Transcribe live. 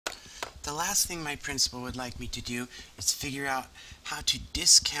The last thing my principal would like me to do is figure out how to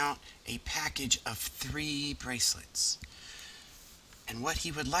discount a package of 3 bracelets. And what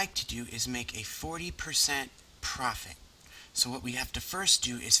he would like to do is make a 40% profit. So what we have to first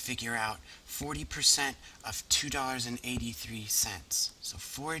do is figure out 40% of $2.83. So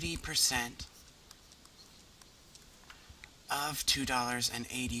 40% of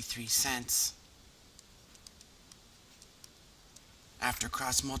 $2.83. After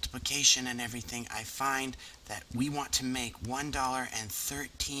cross multiplication and everything, I find that we want to make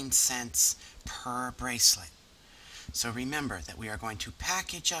 $1.13 per bracelet. So remember that we are going to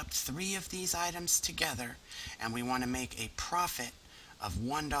package up 3 of these items together, and we want to make a profit of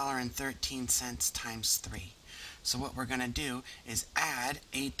 $1.13 times 3. So what we're going to do is add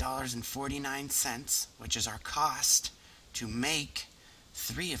 $8.49, which is our cost to make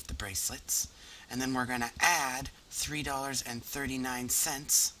 3 of the bracelets, and then we're going to add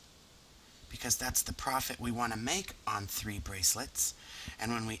 $3.39 because that's the profit we want to make on 3 bracelets.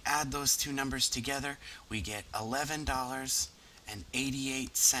 And when we add those two numbers together, we get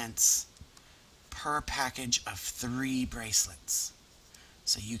 $11.88 per package of 3 bracelets.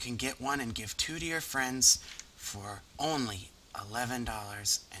 So you can get one and give 2 to your friends for only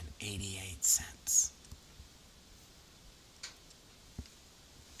 $11.88.